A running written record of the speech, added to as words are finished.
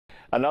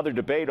Another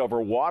debate over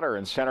water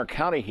in Center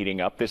County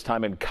heating up, this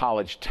time in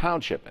College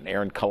Township, and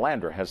Erin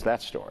Calandra has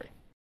that story.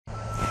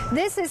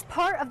 This is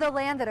part of the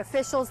land that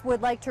officials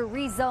would like to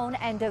rezone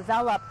and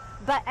develop,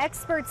 but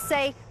experts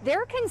say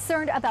they're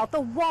concerned about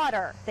the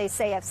water. They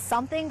say if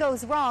something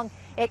goes wrong,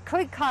 it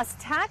could cost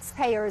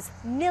taxpayers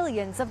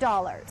millions of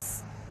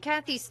dollars.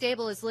 Kathy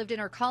Stabile has lived in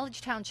her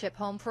College Township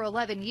home for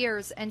 11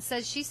 years and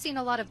says she's seen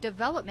a lot of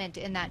development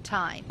in that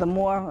time. The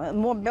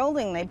more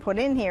building they put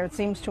in here, it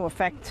seems to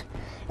affect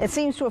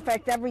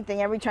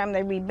everything every time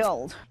they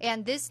rebuild.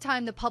 And this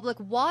time the public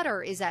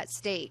water is at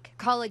stake.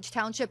 College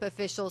Township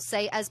officials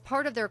say as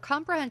part of their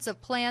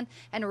comprehensive plan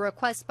and a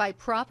request by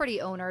property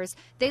owners,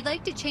 they'd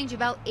like to change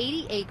about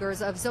 80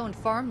 acres of zoned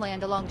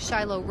farmland along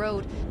Shiloh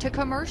Road to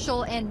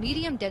commercial and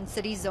medium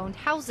density zoned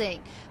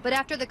housing. But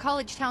after the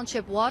College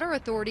Township Water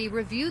Authority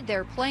reviewed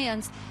their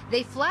plans,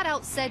 they flat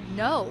out said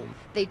no.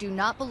 They do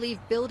not believe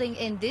building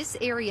in this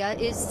area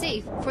is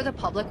safe for the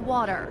public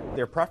water.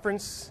 Their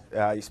preference,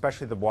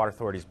 especially the Water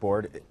Authority's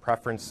board,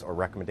 preference or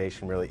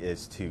recommendation really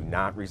is to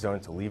not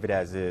rezone, to leave it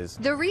as is.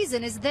 The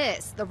reason is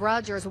this: the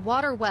Rogers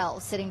water well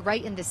sitting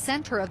right in the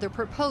center of the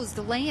proposed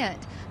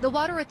land. The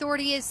Water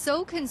Authority is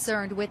so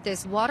concerned with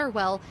this water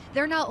well,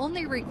 they're not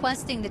only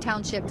requesting the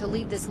township to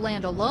leave this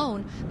land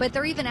alone, but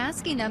they're even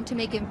asking them to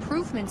make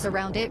improvements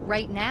around it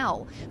right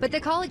now. But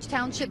the College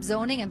Township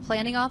Zoning and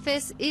Planning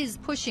Office is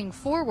pushing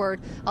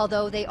forward,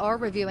 although they are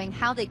reviewing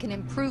how they can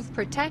improve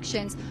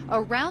protections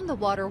around the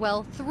water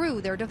well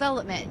through their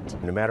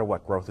development. No matter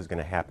what, growth is going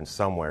to happen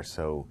somewhere,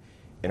 so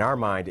in our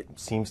mind it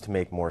seems to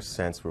make more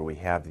sense where we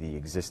have the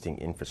existing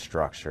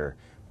infrastructure,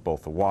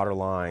 both the water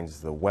lines,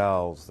 the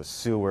wells, the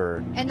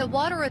sewer. And the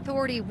Water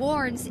Authority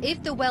warns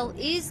if the well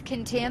is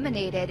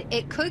contaminated,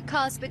 it could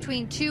cost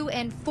between $2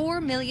 and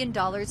 $4 million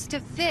to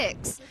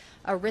fix.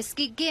 A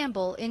risky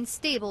gamble in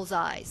Stable's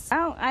eyes.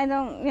 I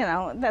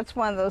don't, that's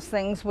one of those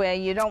things where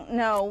you don't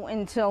know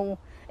until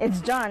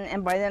it's done,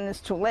 and by then it's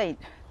too late.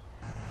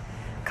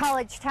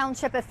 College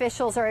Township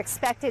officials are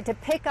expected to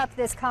pick up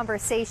this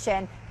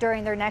conversation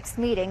during their next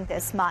meeting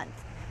this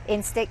month.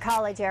 In State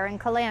College, Erin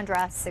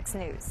Calandra, 6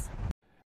 News.